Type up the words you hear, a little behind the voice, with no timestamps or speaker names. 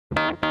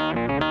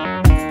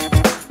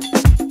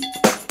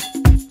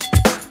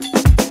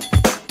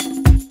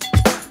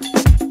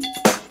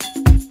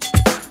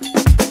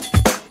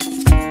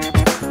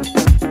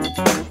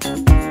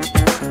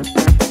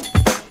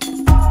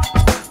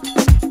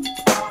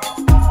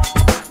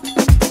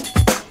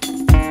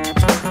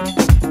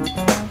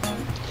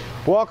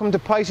Welcome to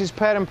Pisces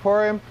Pet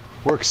Emporium.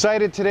 We're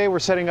excited today. We're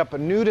setting up a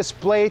new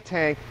display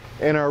tank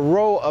in a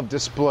row of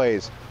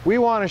displays. We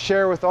want to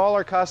share with all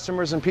our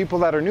customers and people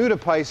that are new to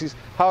Pisces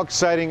how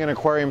exciting an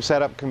aquarium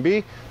setup can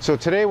be. So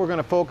today we're going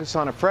to focus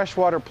on a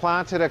freshwater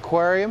planted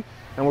aquarium,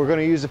 and we're going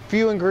to use a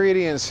few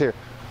ingredients here.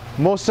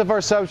 Most of our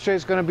substrate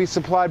is going to be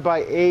supplied by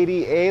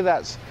ADA,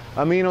 that's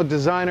Amino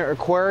Designer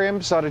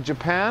Aquariums out of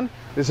Japan.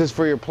 This is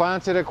for your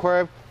planted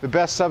aquarium, the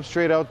best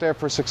substrate out there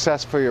for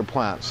success for your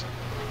plants.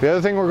 The other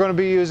thing we're going to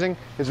be using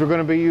is we're going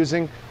to be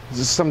using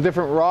some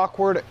different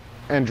rockwood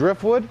and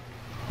driftwood.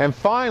 And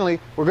finally,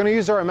 we're going to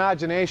use our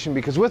imagination,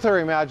 because with our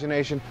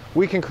imagination,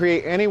 we can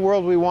create any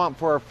world we want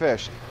for our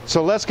fish.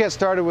 So let's get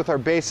started with our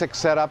basic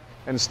setup.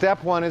 And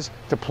step one is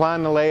to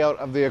plan the layout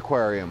of the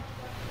aquarium.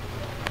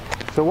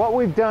 So what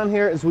we've done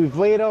here is we've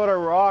laid out our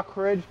rock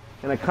ridge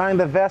in a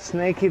kind of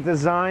S-snaky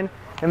design.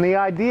 And the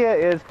idea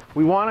is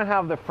we want to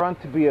have the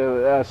front to be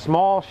a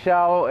small,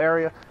 shallow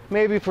area,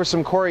 maybe for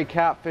some cory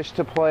catfish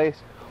to place,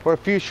 or a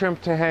few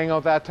shrimp to hang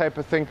out, that type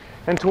of thing.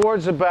 And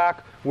towards the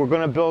back, we're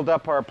going to build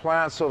up our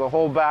plants so the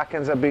whole back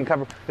ends up being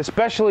covered,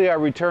 especially our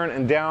return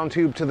and down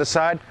tube to the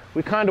side.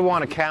 We kind of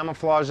want to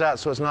camouflage that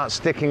so it's not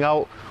sticking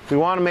out. We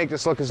want to make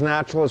this look as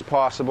natural as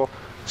possible.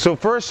 So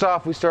first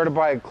off, we started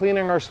by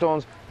cleaning our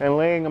stones and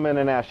laying them in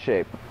an S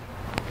shape.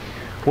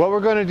 What we're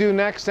going to do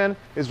next then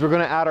is we're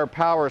going to add our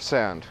power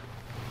sand.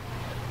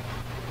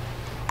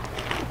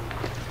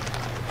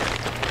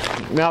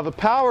 Now the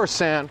power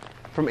sand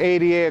from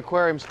ADA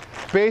Aquariums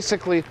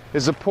basically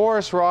is a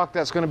porous rock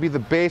that's going to be the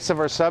base of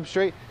our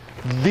substrate.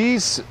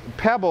 These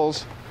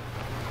pebbles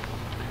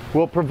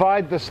will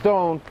provide the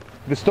stones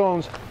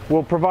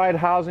will provide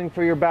housing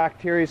for your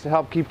bacteria to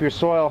help keep your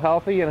soil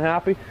healthy and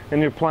happy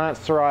and your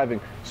plants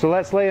thriving. So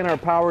let's lay in our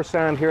power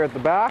sand here at the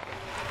back.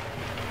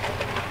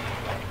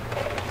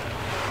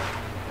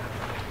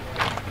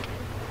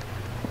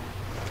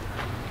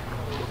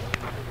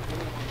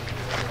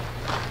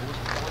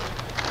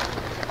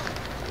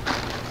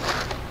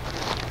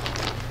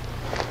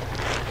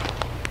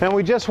 And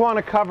we just want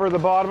to cover the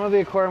bottom of the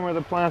aquarium where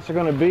the plants are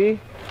going to be.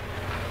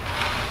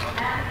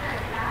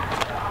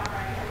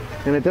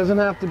 And it doesn't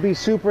have to be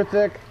super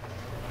thick,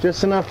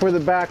 just enough for the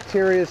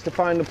bacteria to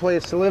find a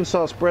place to live. So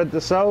I'll spread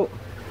this out.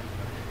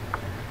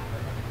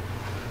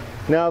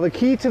 Now the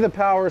key to the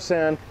power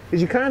sand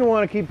is you kind of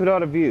want to keep it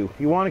out of view.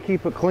 You want to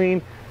keep it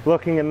clean,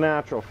 looking and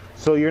natural.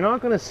 So you're not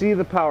going to see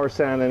the power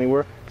sand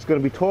anywhere. It's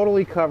going to be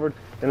totally covered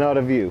and out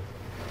of view.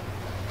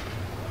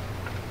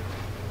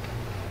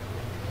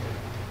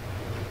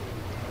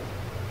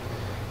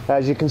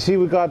 As you can see,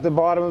 we got the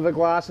bottom of the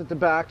glass at the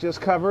back just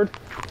covered.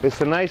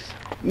 It's a nice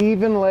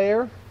even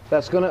layer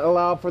that's going to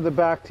allow for the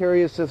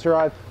bacteria to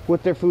thrive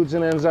with their foods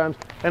and enzymes.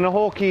 And the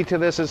whole key to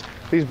this is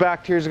these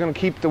bacteria are going to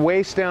keep the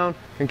waste down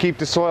and keep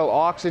the soil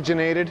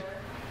oxygenated.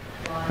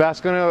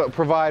 That's going to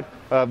provide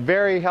a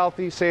very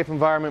healthy, safe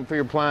environment for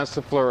your plants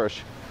to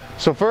flourish.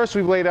 So first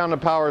we lay down the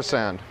power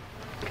sand.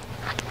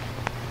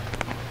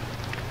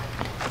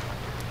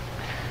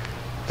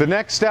 The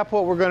next step,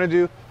 what we're going to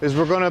do is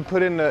we're going to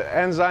put in the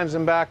enzymes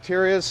and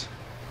bacterias.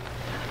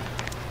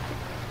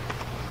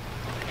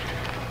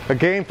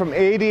 Again, from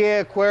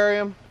ADA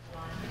Aquarium,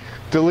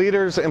 the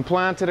leaders in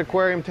planted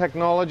aquarium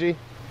technology.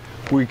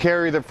 We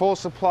carry their full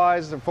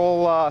supplies, their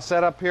full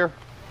setup here.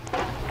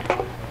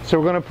 So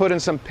we're going to put in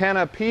some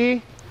Penna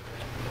P.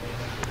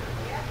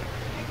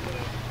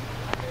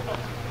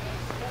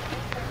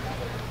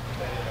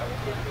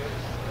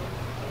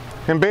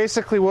 And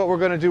basically what we're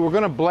going to do, we're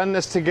going to blend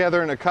this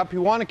together in a cup.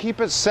 You want to keep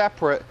it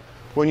separate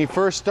when you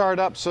first start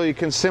up so you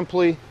can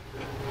simply,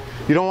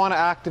 you don't want to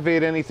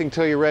activate anything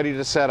till you're ready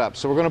to set up.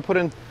 So we're going to put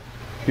in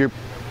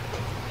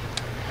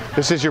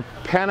this is your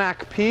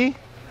Pennac P.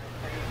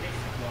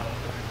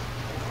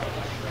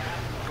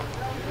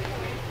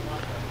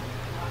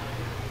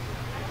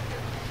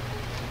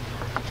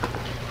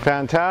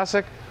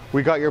 Fantastic.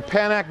 We got your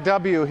Pennac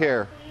W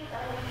here.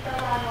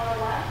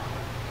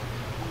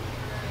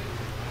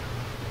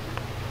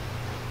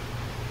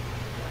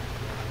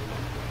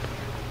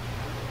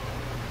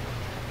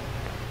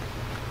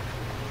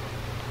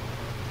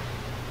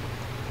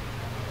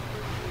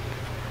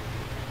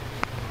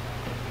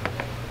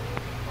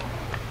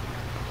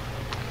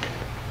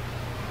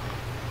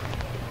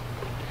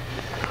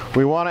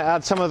 We want to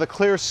add some of the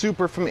clear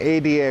super from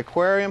ADA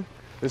Aquarium.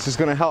 This is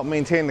going to help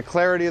maintain the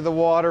clarity of the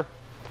water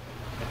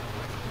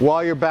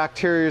while your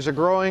bacteria are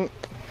growing.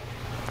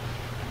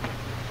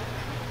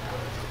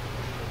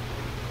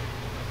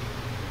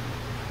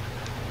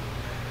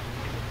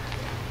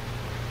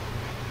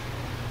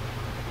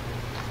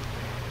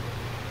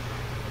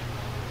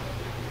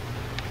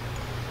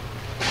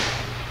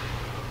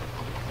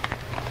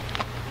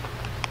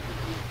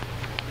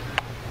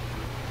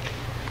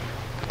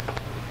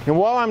 And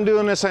while I'm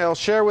doing this, I'll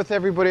share with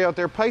everybody out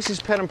there, Pisces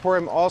Pet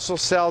Emporium also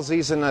sells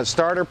these in a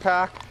starter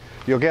pack.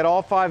 You'll get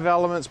all 5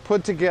 elements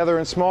put together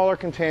in smaller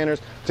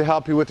containers to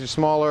help you with your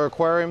smaller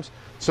aquariums.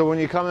 So when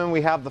you come in,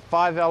 we have the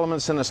 5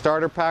 elements in a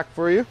starter pack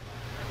for you.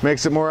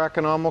 Makes it more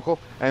economical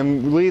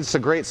and leads to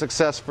great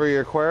success for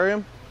your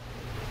aquarium.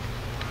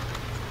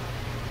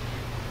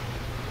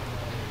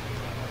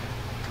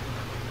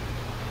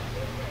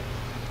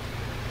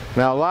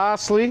 Now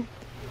lastly,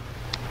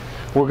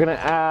 we're going to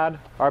add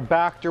our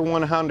Bacter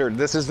 100.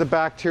 This is the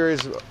bacteria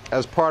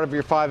as part of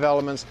your 5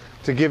 elements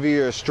to give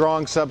you a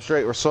strong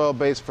substrate or soil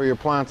base for your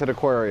planted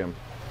aquarium.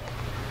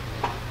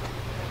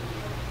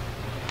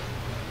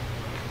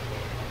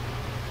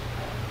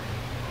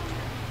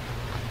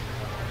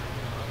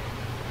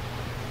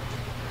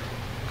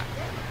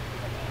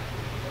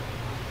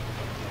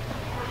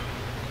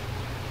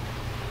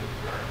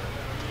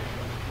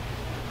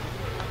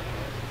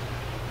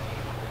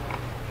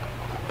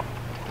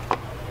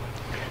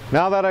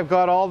 Now that I've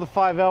got all the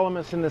 5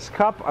 elements in this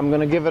cup, I'm going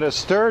to give it a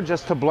stir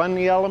just to blend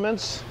the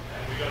elements.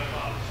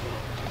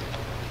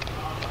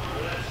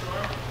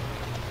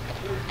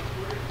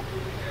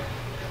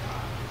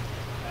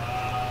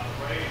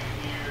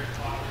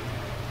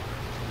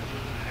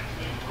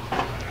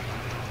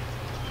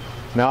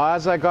 Now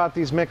as I got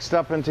these mixed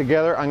up and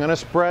together, I'm going to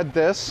spread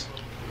this.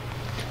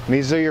 And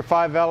these are your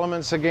 5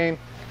 elements again.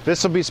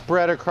 This will be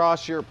spread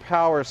across your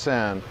power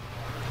sand.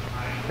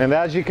 And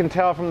as you can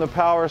tell from the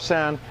power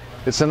sand,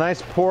 it's a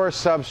nice porous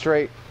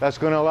substrate that's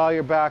going to allow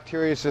your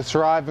bacteria to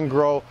thrive and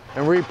grow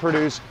and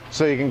reproduce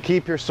so you can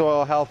keep your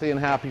soil healthy and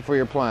happy for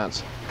your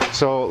plants.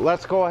 So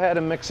let's go ahead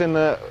and mix in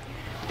the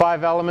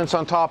 5 elements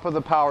on top of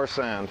the power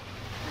sand.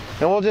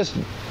 And we'll just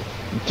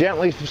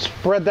gently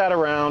spread that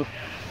around.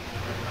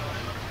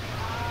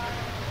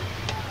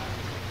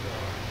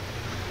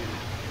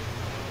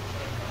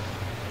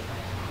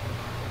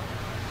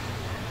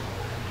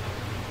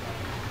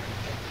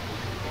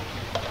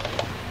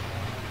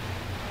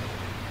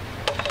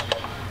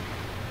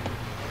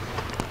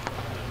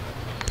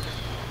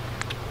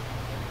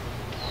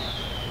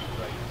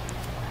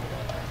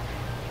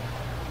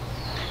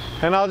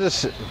 And I'll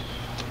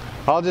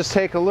just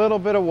take a little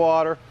bit of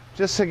water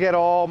just to get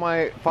all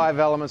my 5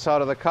 elements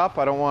out of the cup.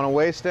 I don't want to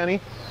waste any.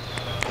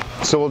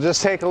 So we'll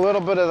just take a little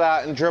bit of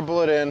that and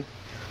dribble it in.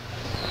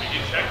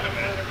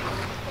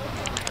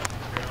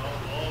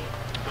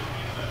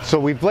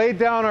 So we've laid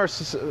down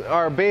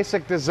our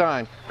basic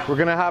design. We're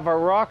going to have our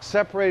rocks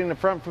separating the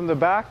front from the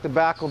back. The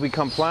back will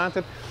become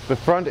planted. The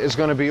front is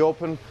going to be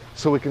open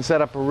so we can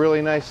set up a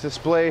really nice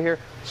display here.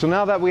 So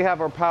now that we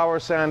have our power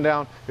sand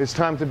down, it's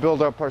time to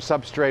build up our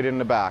substrate in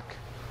the back.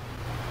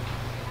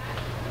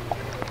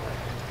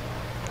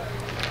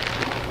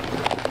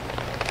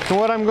 So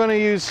what I'm going to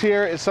use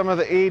here is some of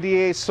the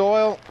ADA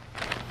soil,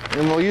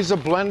 and we'll use a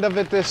blend of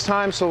it this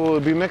time. So we'll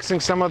be mixing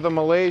some of the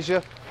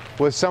Malaysia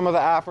with some of the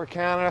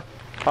Africana,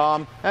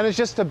 and it's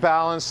just to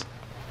balance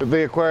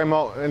the aquarium,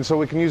 and so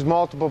we can use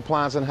multiple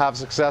plants and have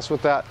success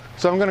with that.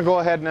 So I'm going to go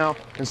ahead now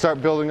and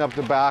start building up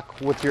the back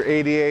with your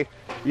ADA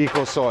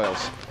Eco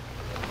Soils.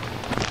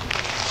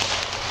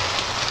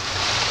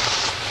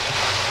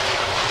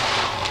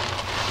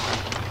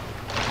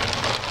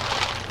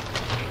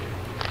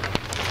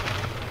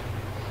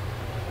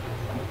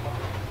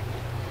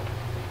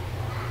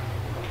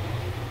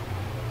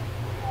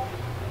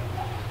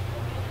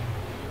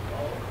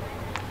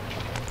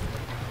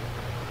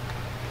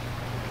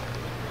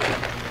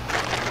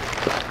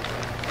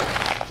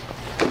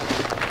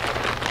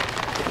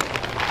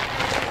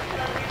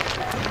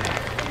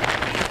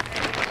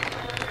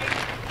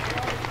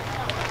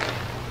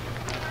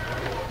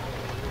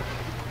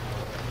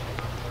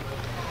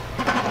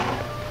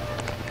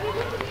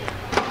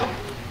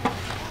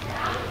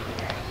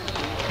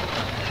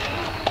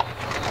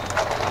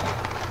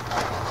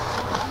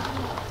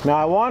 Now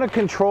I want to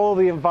control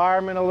the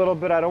environment a little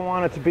bit. I don't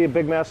want it to be a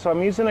big mess, so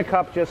I'm using a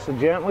cup just to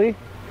gently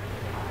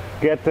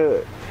get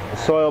the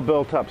soil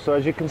built up. So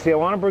as you can see, I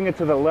want to bring it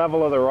to the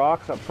level of the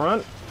rocks up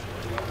front,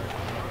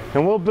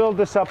 and we'll build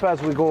this up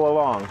as we go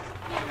along.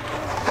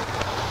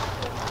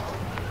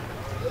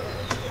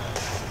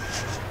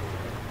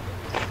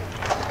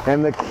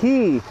 And the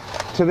key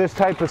to this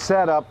type of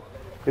setup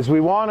is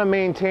we want to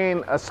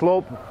maintain a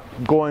slope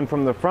going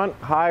from the front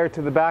higher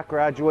to the back,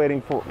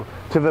 graduating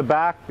to the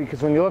back,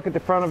 because when you look at the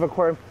front of an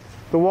aquarium,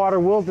 the water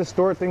will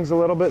distort things a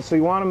little bit, so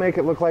you want to make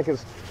it look like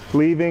it's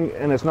leaving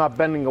and it's not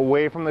bending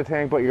away from the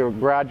tank, but you're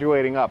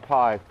graduating up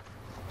high.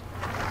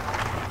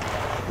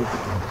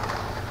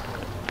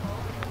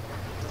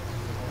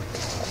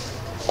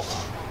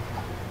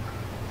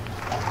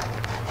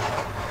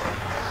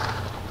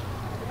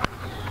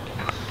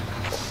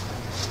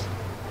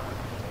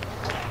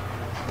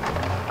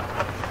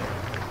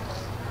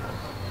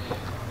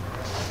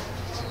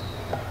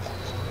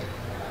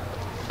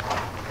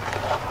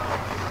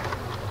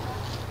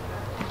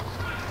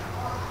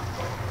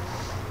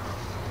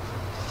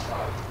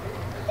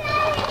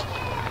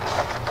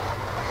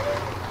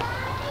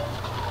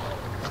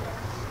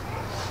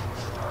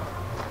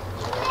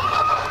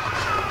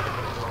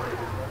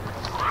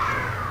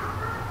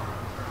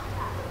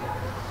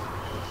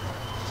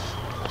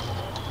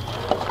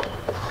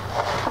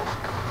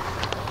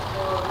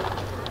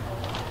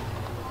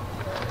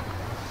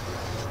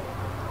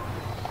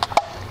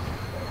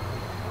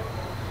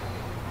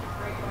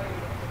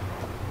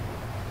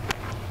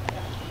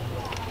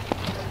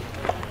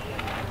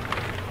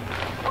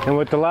 And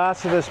with the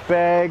last of this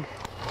bag,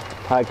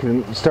 I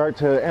can start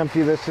to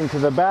empty this into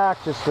the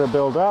back just to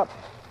build up.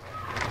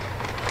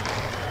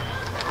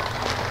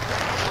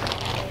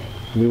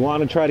 We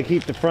want to try to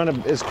keep the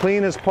front as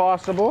clean as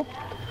possible.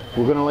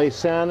 We're going to lay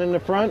sand in the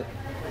front.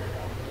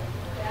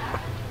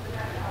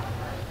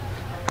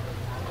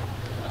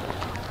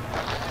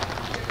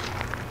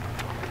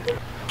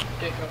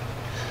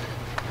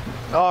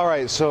 All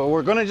right, so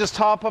we're going to just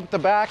top up the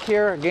back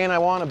here. Again, I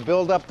want to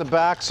build up the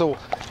back, so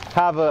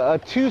have a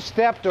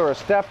two-stepped or a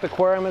stepped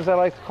aquarium, as I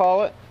like to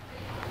call it.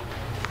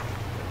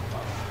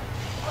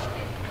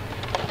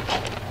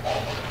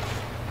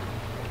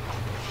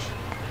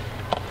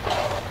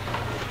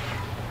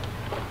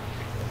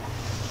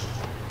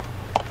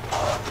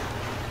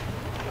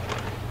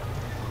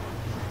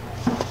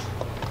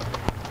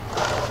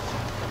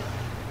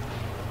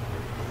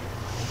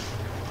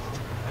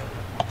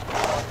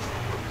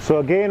 So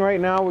again, right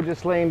now we're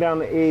just laying down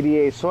the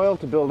ADA soil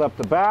to build up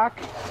the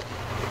back.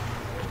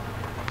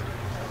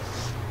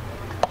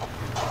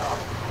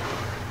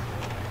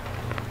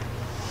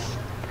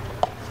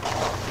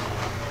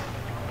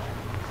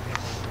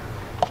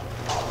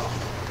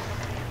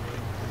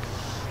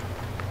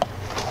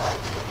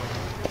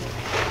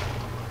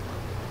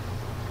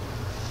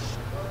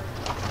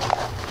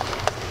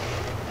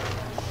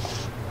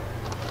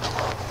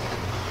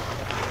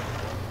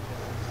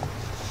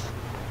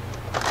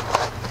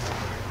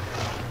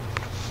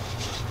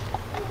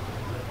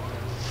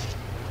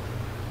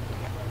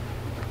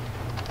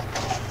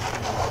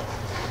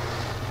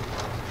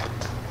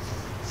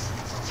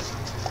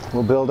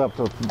 We'll build up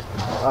the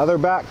other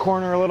back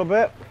corner a little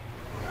bit.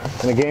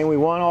 And again, we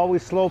want to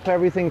always slope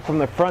everything from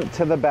the front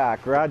to the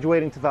back,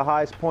 graduating to the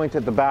highest point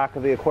at the back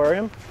of the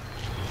aquarium.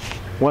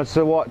 Once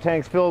the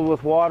tank's filled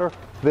with water,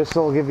 this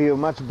will give you a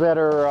much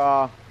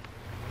better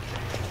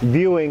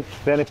viewing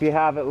than if you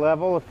have it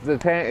level.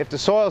 If the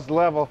soil is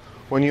level,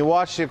 when you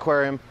watch the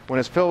aquarium, when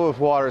it's filled with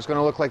water, it's going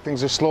to look like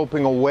things are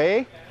sloping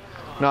away,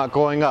 not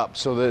going up.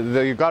 So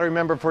you've got to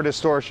remember for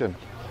distortion.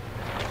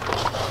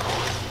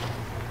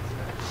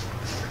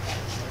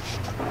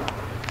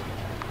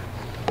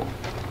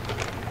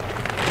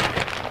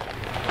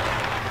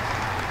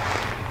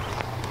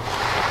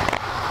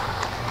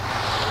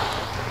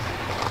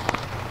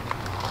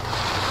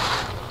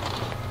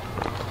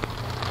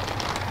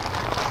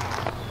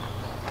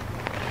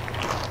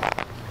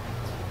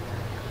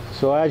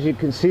 So as you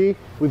can see,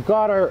 we've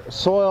got our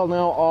soil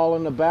now all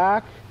in the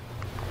back.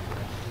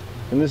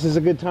 And this is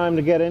a good time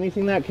to get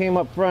anything that came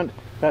up front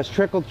that's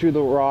trickled through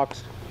the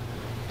rocks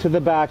to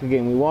the back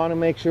again. We want to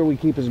make sure we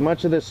keep as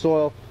much of this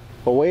soil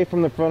away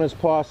from the front as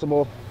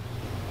possible,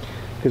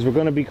 because we're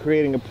going to be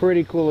creating a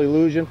pretty cool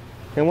illusion.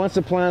 And once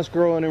the plant's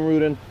growing and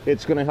rooting,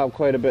 it's going to help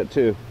quite a bit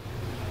too,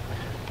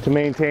 to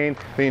maintain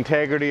the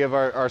integrity of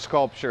our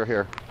sculpture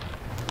here.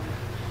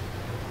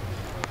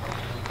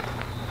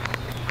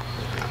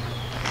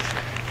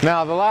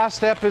 Now the last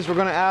step is we're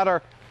going to add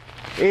our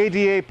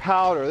ADA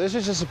powder. This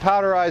is just a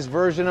powderized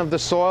version of the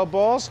soil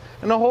balls,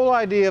 and the whole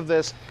idea of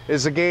this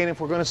is, again, if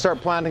we're going to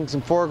start planting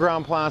some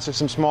foreground plants or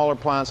some smaller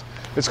plants,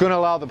 it's going to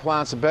allow the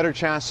plants a better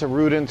chance to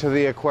root into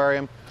the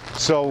aquarium.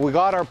 So we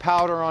got our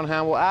powder on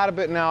hand. We'll add a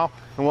bit now,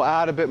 and we'll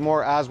add a bit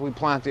more as we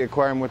plant the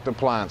aquarium with the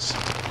plants.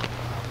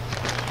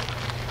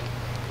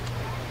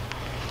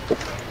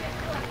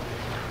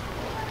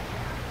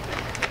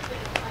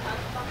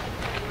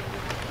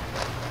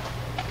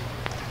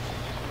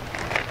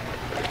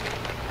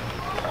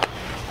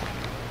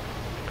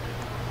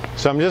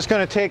 So I'm just going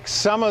to take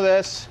some of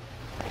this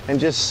and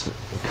just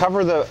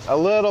cover a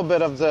little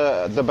bit of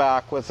the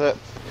back with it.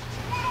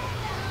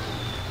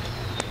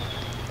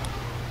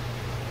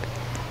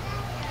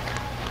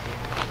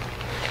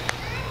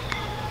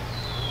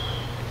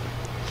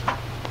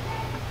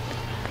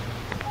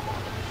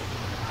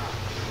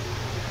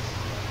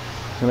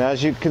 And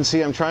as you can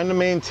see, I'm trying to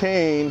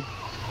maintain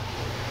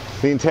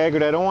the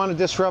integrity. I don't want to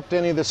disrupt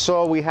any of the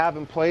soil we have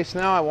in place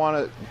now. I want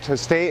it to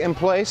stay in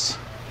place.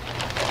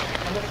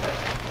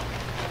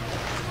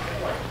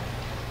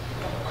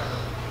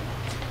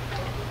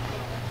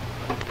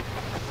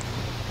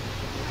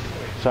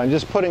 So I'm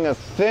just putting a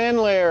thin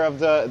layer of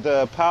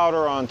the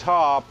powder on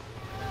top,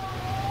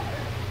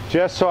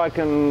 just so I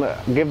can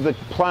give the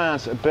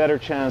plants a better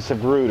chance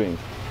of rooting.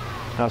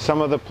 Now some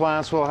of the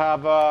plants will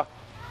have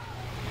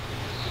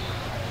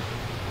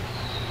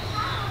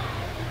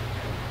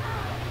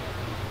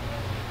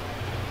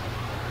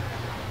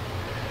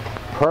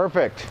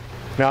perfect.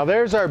 Now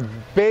there's our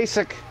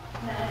basic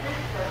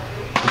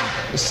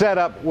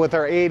setup with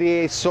our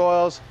ADA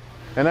soils.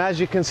 And as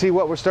you can see,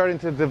 what we're starting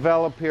to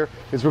develop here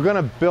is we're going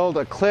to build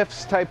a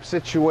cliffs type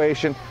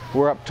situation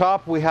where up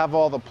top we have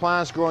all the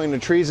plants growing, the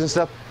trees and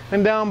stuff,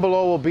 and down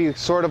below will be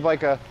sort of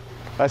like a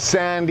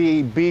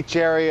sandy beach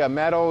area, a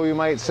meadow you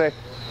might say,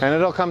 and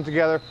it'll come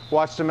together.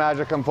 Watch the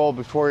magic unfold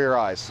before your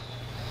eyes.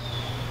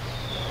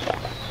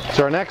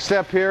 So our next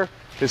step here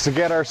is to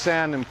get our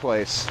sand in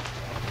place.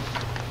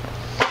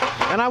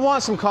 And I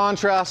want some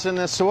contrast in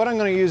this, so what I'm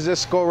going to use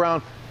this go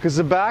around, because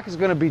the back is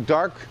going to be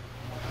dark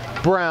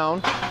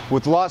brown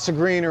with lots of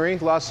greenery,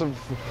 lots of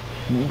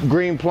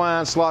green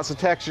plants, lots of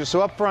texture.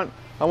 So up front,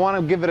 I want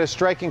to give it a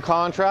striking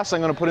contrast.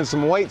 I'm going to put in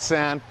some white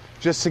sand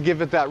just to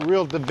give it that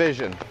real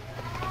division.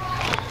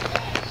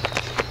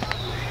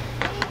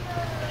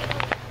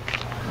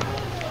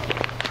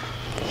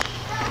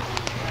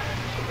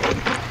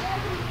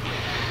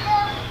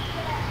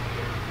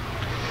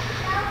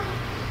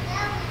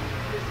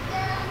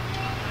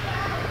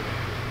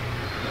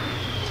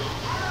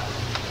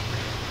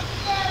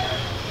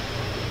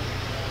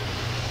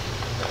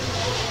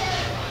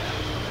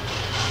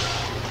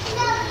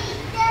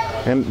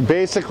 And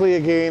basically,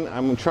 again,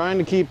 I'm trying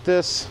to keep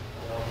this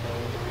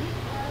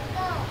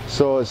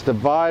so it's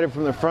divided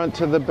from the front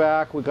to the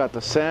back. We got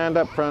the sand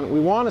up front. We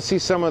want to see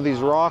some of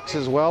these rocks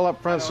as well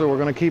up front, so we're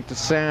going to keep the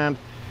sand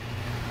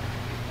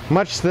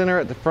much thinner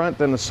at the front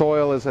than the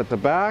soil is at the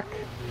back.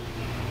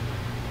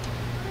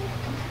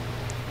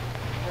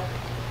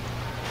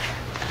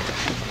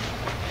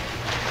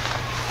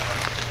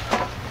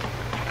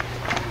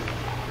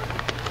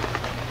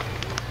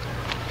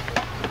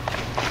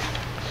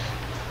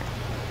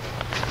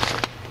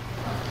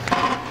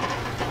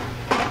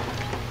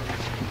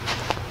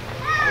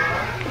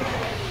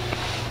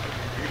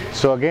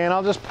 So again,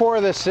 I'll just pour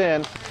this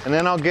in, and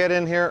then I'll get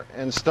in here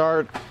and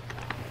start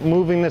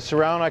moving this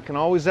around. I can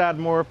always add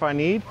more if I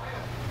need,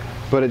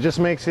 but it just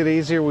makes it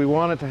easier. We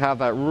want it to have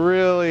that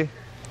really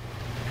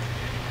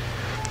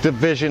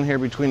division here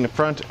between the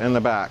front and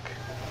the back.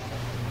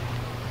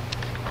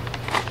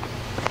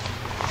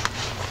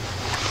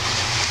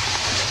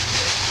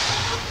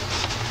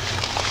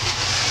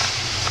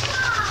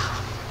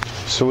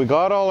 So we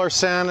got all our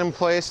sand in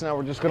place. Now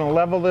we're just going to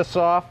level this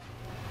off.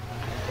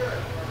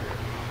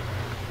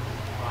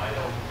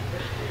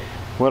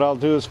 What I'll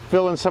do is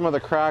fill in some of the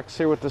cracks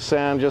here with the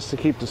sand just to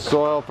keep the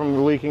soil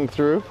from leaking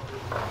through.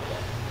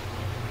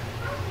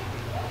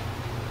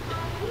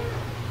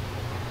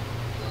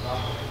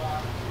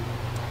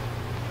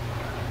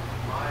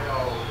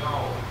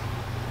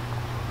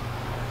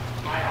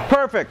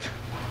 Perfect.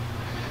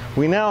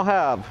 We now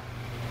have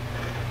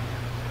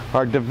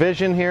our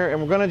division here,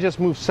 and we're going to just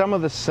move some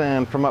of the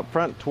sand from up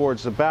front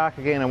towards the back.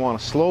 Again, I want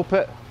to slope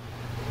it,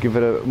 give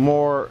it a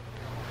more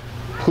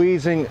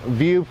pleasing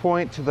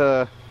viewpoint to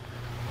the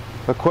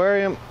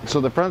aquarium. So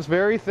the front's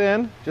very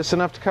thin, just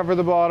enough to cover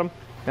the bottom,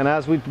 and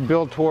as we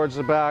build towards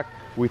the back,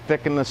 we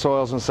thicken the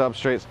soils and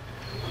substrates.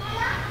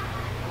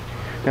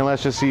 And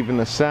let's just even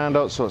the sand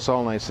out so it's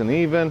all nice and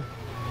even.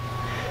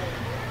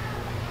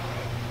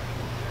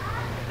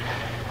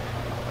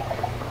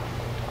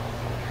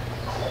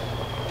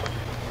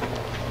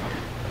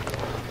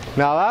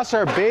 Now that's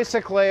our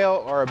basic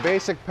layout, or a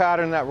basic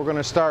pattern that we're going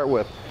to start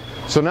with.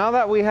 So now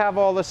that we have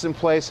all this in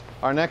place,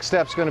 our next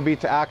step is going to be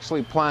to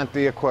actually plant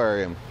the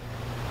aquarium.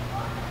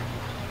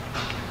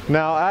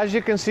 Now, as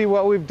you can see,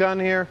 what we've done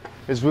here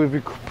is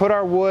we've put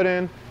our wood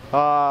in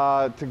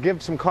to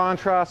give some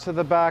contrast to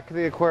the back of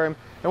the aquarium.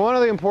 And one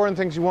of the important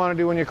things you want to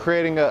do when you're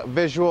creating a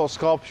visual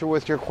sculpture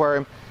with your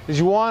aquarium is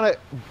you want to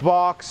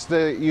box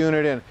the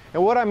unit in.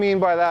 And what I mean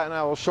by that, and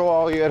I will show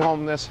all you at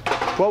home this,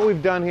 what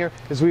we've done here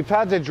is we've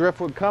had the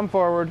driftwood come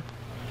forward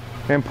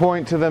and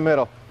point to the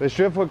middle. This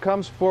driftwood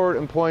comes forward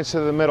and points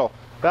to the middle.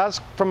 That's,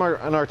 from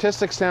an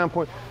artistic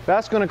standpoint,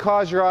 that's going to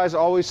cause your eyes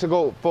always to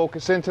go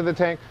focus into the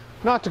tank,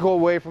 not to go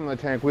away from the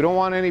tank. We don't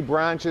want any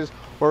branches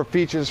or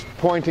features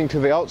pointing to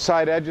the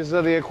outside edges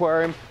of the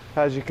aquarium.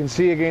 As you can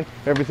see, again,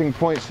 everything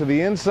points to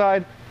the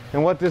inside.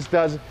 And what this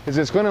does is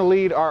it's going to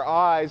lead our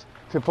eyes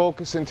to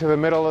focus into the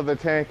middle of the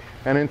tank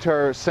and into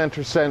our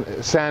center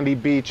sandy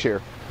beach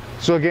here.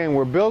 So again,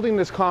 we're building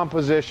this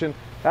composition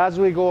as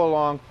we go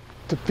along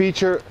to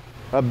feature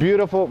a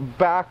beautiful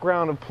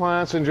background of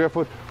plants and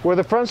driftwood, where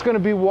the front's going to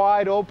be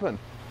wide open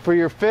for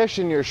your fish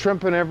and your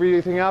shrimp and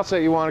everything else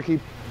that you want to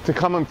keep to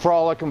come and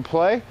frolic and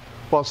play,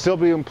 while still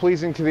being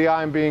pleasing to the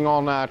eye and being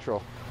all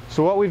natural.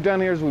 So what we've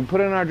done here is we put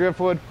in our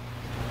driftwood,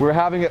 we're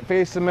having it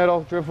face the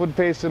middle, driftwood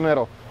face the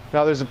middle.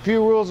 Now there's a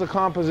few rules of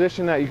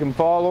composition that you can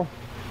follow,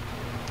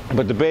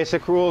 but the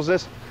basic rule is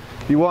this: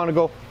 you want to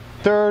go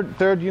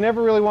third. You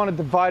never really want to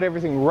divide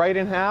everything right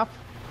in half,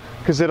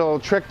 because it'll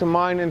trick the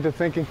mind into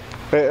thinking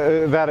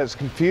that it's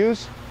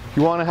confused.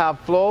 You want to have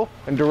flow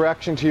and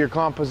direction to your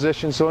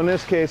composition. So in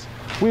this case,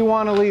 we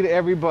want to lead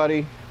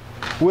everybody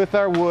with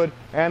our wood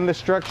and the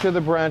structure of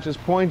the branches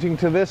pointing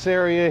to this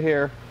area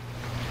here,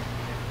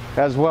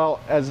 as well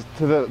as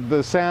to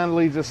the sand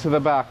leads us to the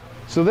back.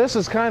 So this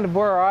is kind of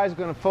where our eye is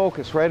going to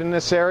focus, right in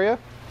this area.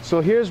 So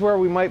here's where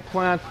we might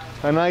plant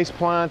a nice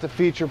plant, a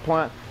feature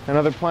plant, and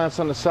other plants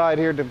on the side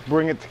here to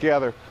bring it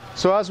together.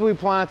 So as we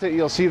plant it,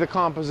 you'll see the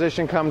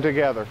composition come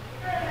together.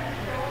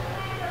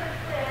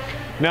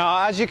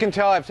 Now, as you can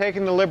tell, I've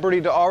taken the liberty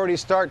to already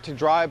start to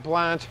dry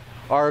plant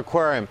our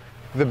aquarium.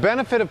 The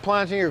benefit of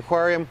planting your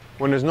aquarium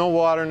when there's no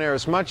water in there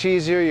is much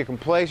easier. You can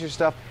place your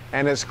stuff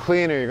and it's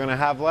cleaner. You're going to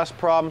have less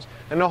problems.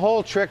 And the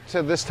whole trick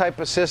to this type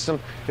of system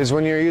is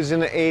when you're using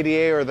the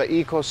ADA or the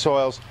eco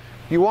soils,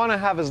 you want to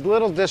have as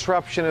little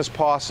disruption as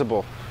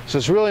possible. So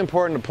it's really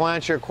important to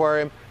plant your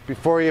aquarium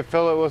before you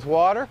fill it with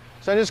water.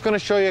 So I'm just going to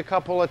show you a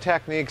couple of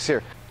techniques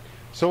here.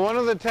 So one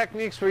of the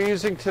techniques we're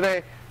using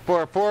today for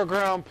our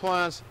foreground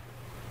plants,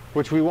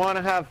 which we want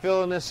to have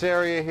fill in this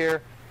area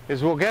here,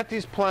 is we'll get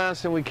these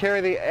plants and we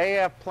carry the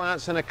AF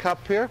plants in a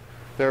cup here.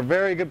 They're a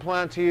very good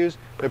plant to use.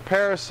 They're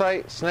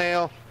parasite,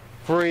 snail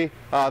free.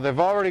 They've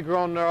already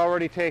grown, they're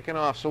already taken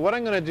off. So what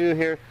I'm going to do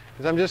here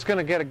is I'm just going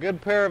to get a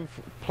good pair of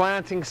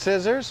planting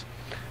scissors,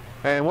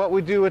 and what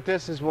we do with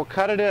this is we'll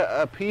cut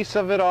a piece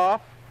of it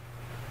off,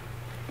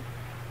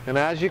 and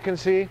as you can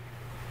see,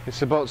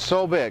 it's about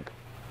so big,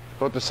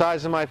 about the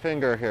size of my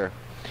finger here.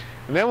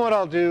 And then what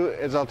I'll do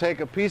is I'll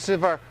take a piece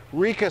of our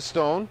Rika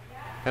stone,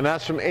 and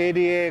that's from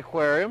ADA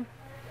Aquarium,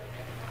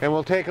 and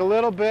we'll take a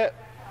little bit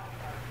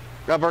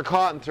of our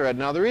cotton thread.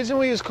 Now the reason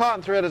we use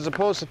cotton thread as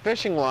opposed to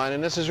fishing line,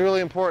 and this is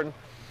really important,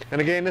 and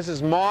again this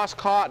is moss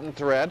cotton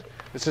thread,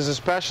 this is a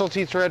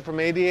specialty thread from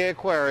ADA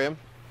Aquarium.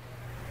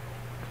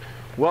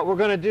 What we're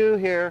going to do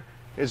here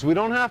is we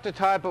don't have to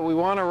tie it, but we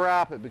want to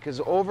wrap it,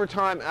 because over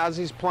time as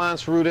these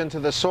plants root into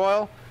the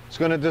soil, it's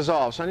going to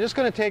dissolve. So I'm just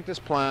going to take this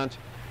plant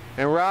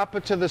and wrap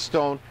it to the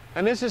stone,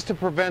 and this is to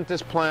prevent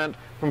this plant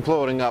from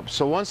floating up.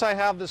 So once I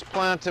have this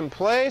plant in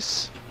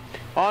place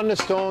on the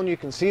stone, you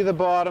can see the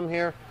bottom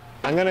here,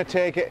 I'm going to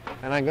take it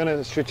and I'm going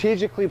to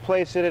strategically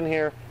place it in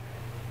here,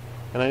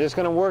 and I'm just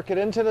going to work it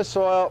into the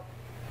soil,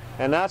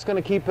 and that's going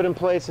to keep it in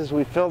place as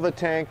we fill the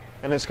tank,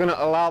 and it's going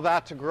to allow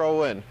that to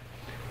grow in.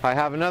 I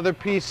have another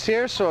piece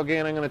here, so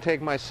again I'm going to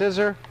take my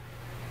scissor,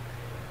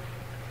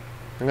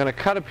 I'm going to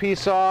cut a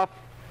piece off,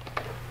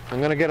 I'm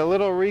going to get a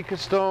little Rika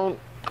stone,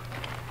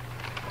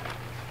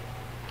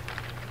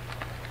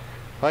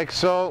 like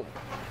so,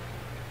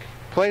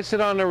 place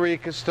it on the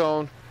Rika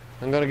stone.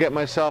 I'm going to get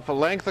myself a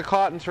length of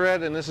cotton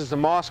thread, and this is the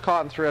moss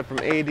cotton thread from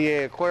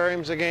ADA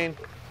Aquariums again.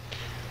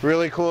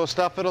 Really cool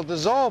stuff. It'll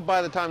dissolve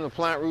by the time the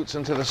plant roots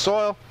into the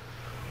soil.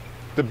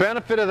 The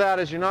benefit of that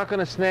is you're not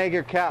going to snag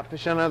your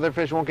catfish and other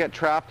fish won't get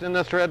trapped in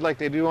the thread like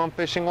they do on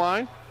fishing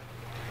line.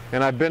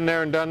 And I've been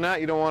there and done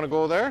that. You don't want to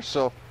go there.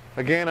 So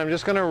again, I'm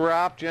just going to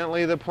wrap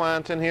gently the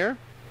plant in here,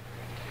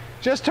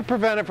 just to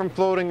prevent it from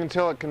floating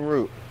until it can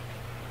root.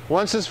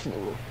 Once it's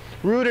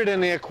rooted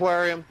in the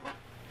aquarium,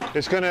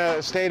 it's going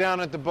to stay down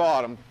at the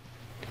bottom.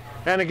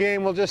 And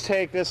again, we'll just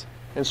take this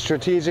and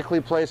strategically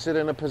place it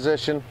in a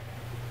position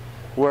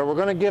where we're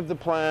going to give the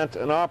plant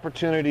an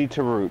opportunity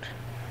to root.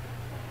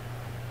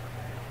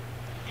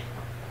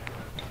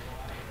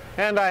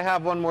 And I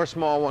have one more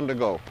small one to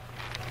go.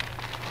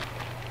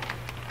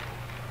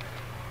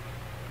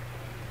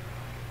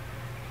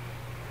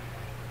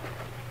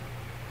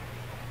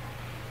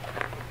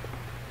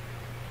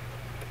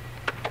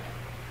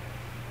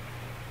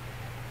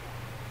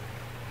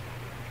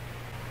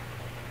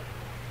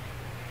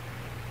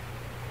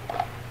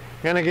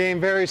 And again,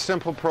 very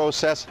simple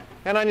process,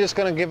 and I'm just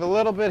going to give a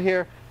little bit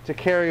here to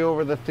carry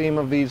over the theme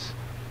of these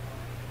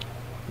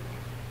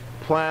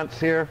plants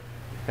here,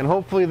 and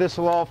hopefully this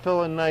will all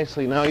fill in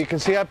nicely. Now you can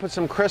see I put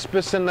some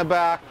crispus in the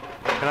back,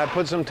 and I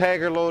put some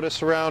tiger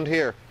lotus around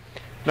here.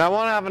 Now I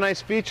want to have a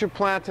nice feature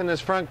plant in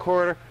this front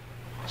quarter,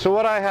 so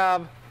what I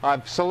have,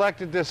 I've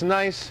selected this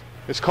nice,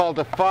 it's called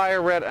the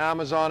Fire Red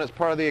Amazon, it's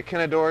part of the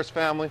Echinodoros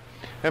family,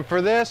 and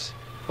for this,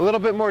 a little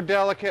bit more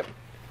delicate,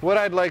 what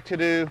I'd like to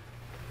do,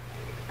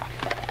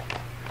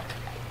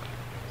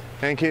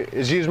 thank you,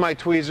 is use my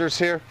tweezers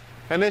here,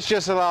 and this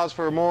just allows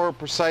for more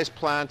precise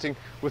planting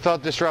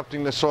without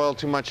disrupting the soil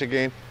too much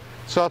again.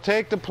 So I'll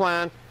take the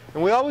plant,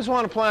 and we always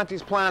want to plant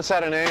these plants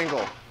at an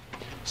angle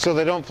so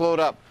they don't float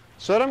up.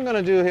 So what I'm going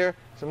to do here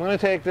is I'm going to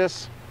take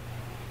this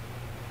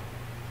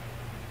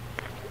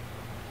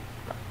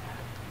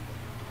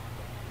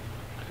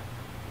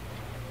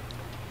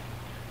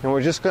and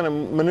we're just going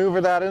to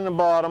maneuver that in the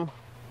bottom.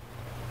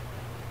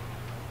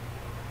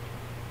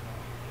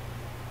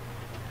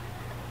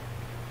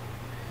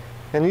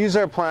 And use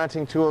our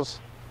planting tools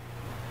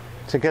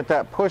to get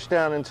that pushed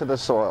down into the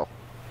soil.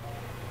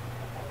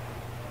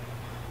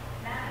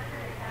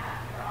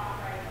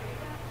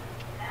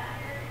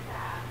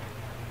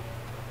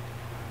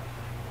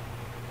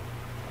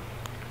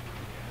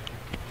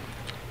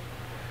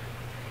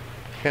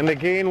 And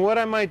again, what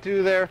I might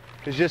do there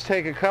is just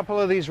take a couple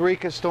of these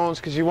Rika stones,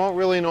 because you won't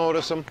really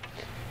notice them,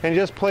 and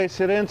just place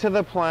it into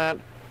the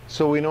plant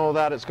so we know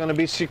that it's going to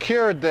be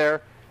secured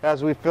there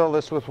as we fill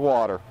this with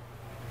water.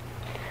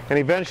 And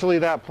eventually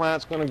that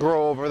plant's going to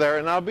grow over there,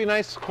 and that'll be a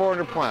nice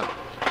corner plant.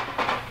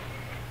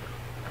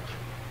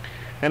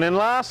 And then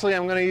lastly,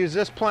 I'm going to use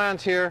this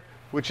plant here,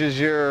 which is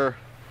your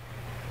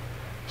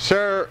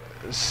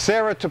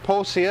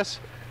Ceratoposius,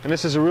 and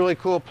this is a really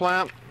cool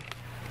plant.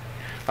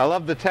 I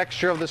love the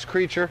texture of this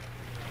creature,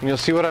 and you'll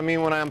see what I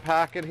mean when I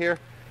unpack it here.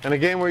 And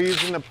again, we're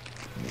using,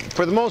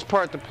 for the most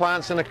part, the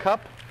plants in a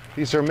cup.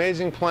 These are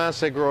amazing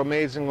plants, they grow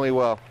amazingly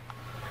well.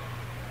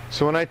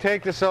 So when I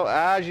take this out,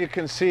 as you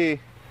can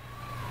see,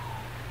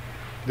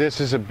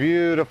 this is a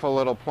beautiful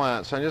little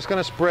plant. So I'm just going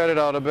to spread it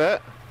out a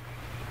bit.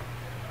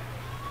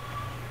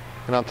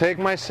 And I'll take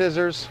my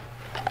scissors.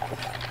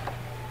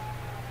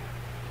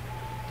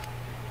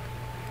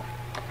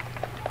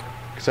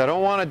 Because I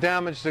don't want to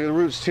damage the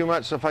roots too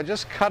much. So if I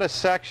just cut a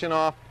section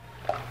off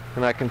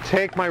and I can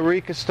take my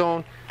Rika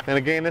stone, and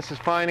again, this is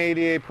fine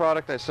ADA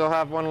product. I still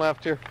have one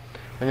left here.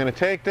 I'm going to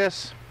take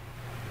this,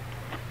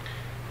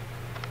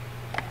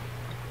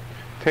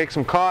 take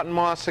some cotton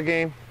moss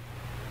again,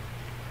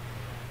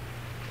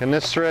 and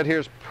this thread here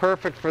is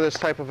perfect for this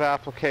type of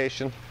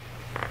application.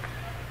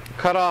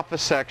 Cut off a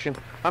section.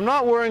 I'm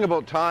not worrying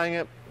about tying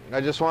it.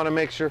 I just want to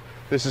make sure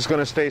this is going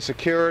to stay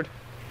secured.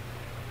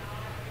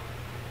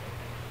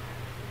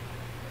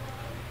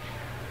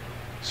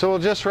 So we'll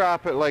just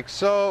wrap it like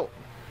so.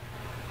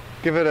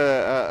 Give it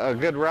a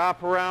good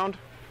wrap around.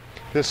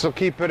 This will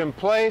keep it in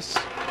place.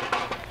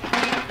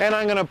 And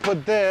I'm going to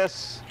put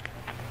this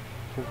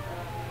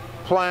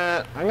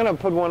plant, I'm going to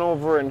put one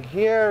over in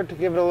here to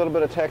give it a little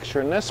bit of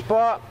texture in this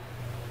spot.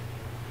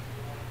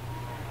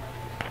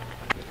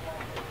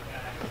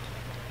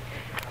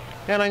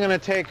 And I'm going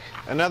to take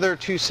another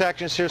 2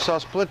 sections here, so I'll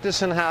split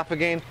this in half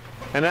again.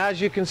 And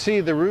as you can see,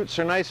 the roots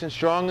are nice and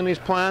strong in these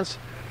plants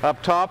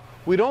up top.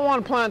 We don't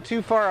want to plant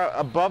too far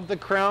above the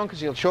crown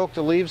because you'll choke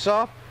the leaves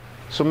off.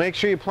 So make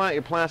sure you plant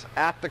your plants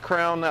at the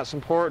crown, that's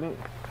important.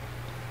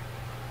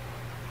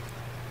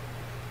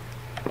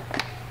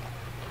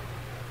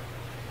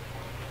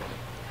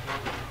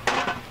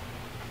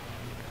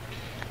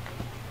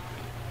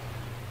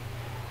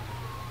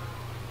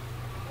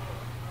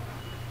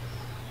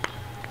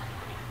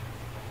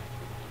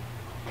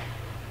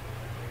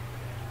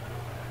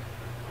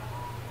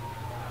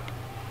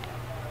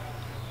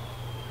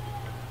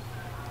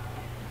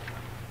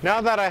 Now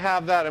that I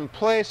have that in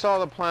place, all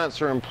the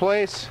plants are in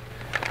place,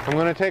 I'm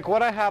going to take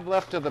what I have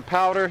left of the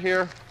powder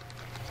here.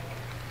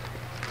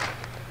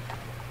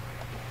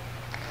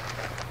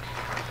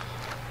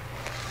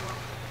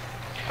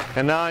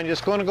 And now I'm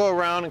just going to go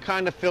around and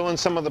kind of fill in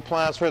some of the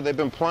plants where they've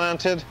been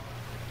planted.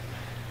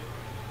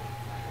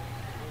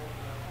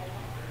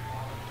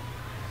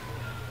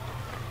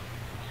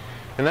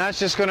 And that's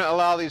just going to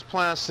allow these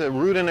plants to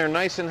root in there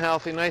nice and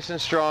healthy, nice and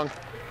strong.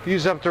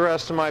 Use up the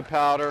rest of my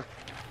powder.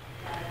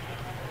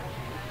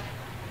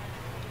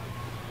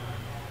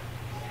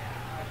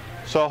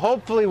 So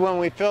hopefully when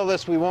we fill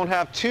this, we won't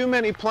have too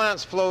many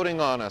plants floating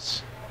on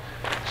us.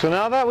 So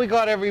now that we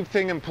got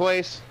everything in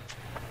place,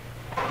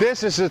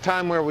 this is the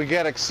time where we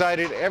get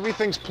excited.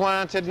 Everything's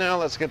planted now.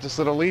 Let's get this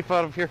little leaf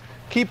out of here.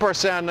 Keep our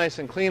sand nice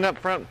and clean up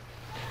front.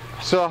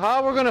 So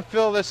how we're going to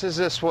fill this is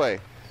this way.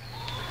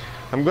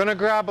 I'm going to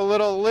grab a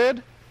little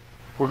lid.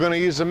 We're going to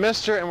use a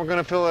mister and we're going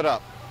to fill it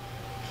up.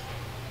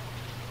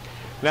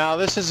 Now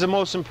this is the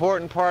most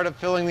important part of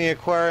filling the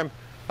aquarium.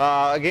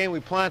 Again,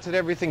 we planted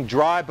everything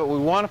dry, but we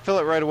want to fill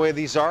it right away.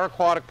 These are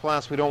aquatic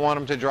plants. We don't want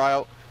them to dry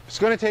out. It's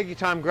going to take you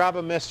time. Grab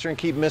a mister and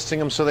keep misting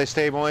them so they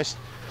stay moist.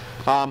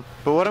 But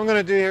what I'm going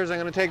to do here is I'm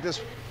going to take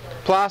this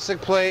plastic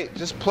plate,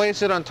 just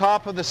place it on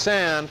top of the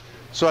sand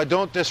so I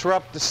don't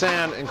disrupt the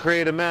sand and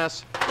create a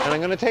mess. And I'm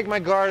going to take my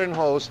garden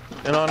hose,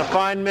 and on a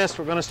fine mist,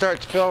 we're going to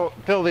start to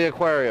fill the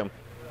aquarium.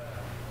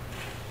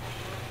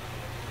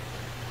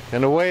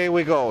 And away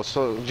we go.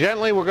 So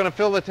gently, we're going to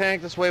fill the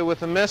tank this way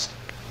with a mist,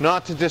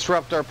 not to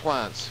disrupt our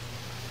plants.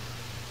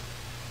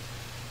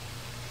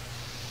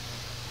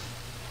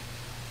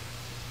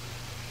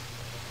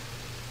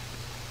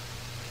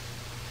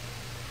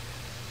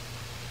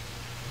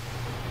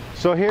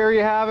 So here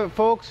you have it,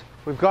 folks.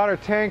 We've got our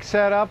tank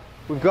set up.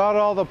 We've got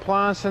all the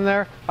plants in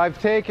there.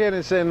 I've taken,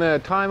 it's in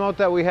the timeout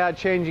that we had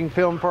changing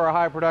film for our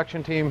high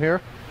production team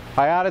here.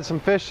 I added some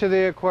fish to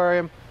the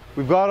aquarium.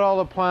 We've got all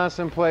the plants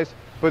in place,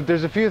 but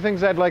there's a few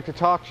things I'd like to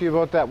talk to you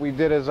about that we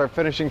did as our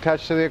finishing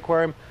touch to the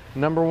aquarium.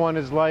 Number one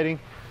is lighting.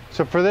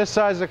 So for this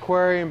size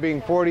aquarium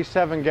being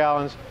 47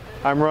 gallons,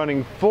 I'm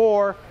running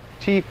 4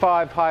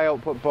 T5 high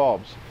output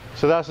bulbs.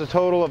 So that's a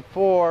total of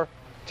 4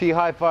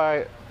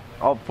 high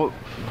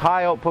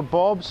output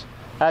bulbs.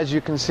 As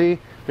you can see,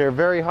 they're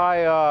very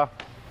high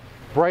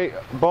bright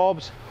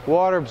bulbs.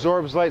 Water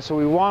absorbs light, so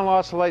we want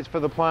lots of lights for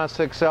the plants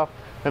to excel.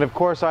 And of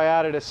course I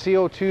added a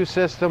CO2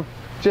 system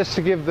just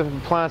to give the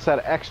plants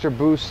that extra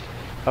boost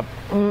of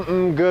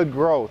good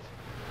growth.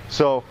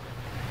 So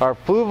our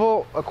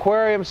fluval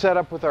aquarium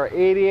setup with our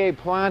 88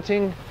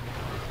 planting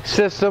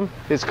system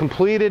is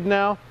completed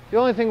now. The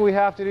only thing we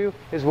have to do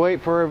is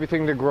wait for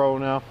everything to grow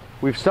now.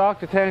 We've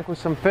stocked the tank with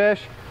some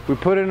fish. We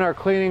put in our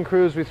cleaning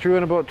crews. We threw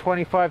in about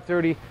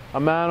 25-30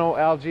 amano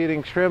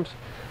algae-eating shrimps.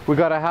 We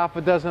got a half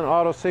a dozen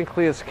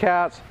autosyncleus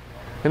cats.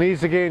 And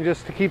these again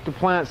just to keep the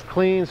plants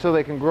clean so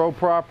they can grow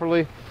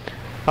properly.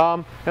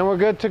 And we're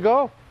good to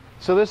go.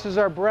 So this is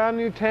our brand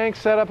new tank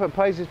setup at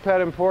Pisces Pet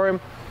Emporium,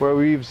 where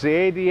we use the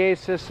ADA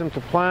system to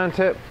plant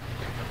it.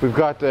 We've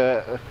got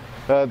the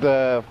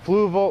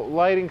fluval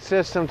lighting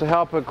system to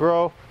help it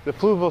grow, the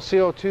fluval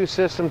CO2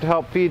 system to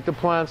help feed the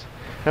plants,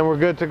 and we're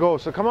good to go.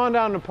 So come on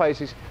down to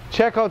Pisces,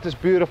 check out this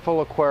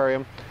beautiful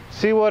aquarium,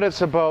 see what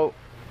it's about,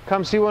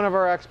 come see one of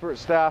our expert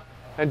staff,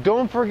 and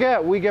don't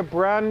forget, we get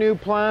brand new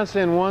plants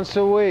in once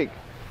a week.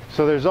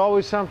 So there's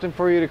always something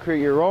for you to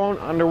create your own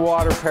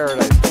underwater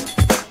paradise.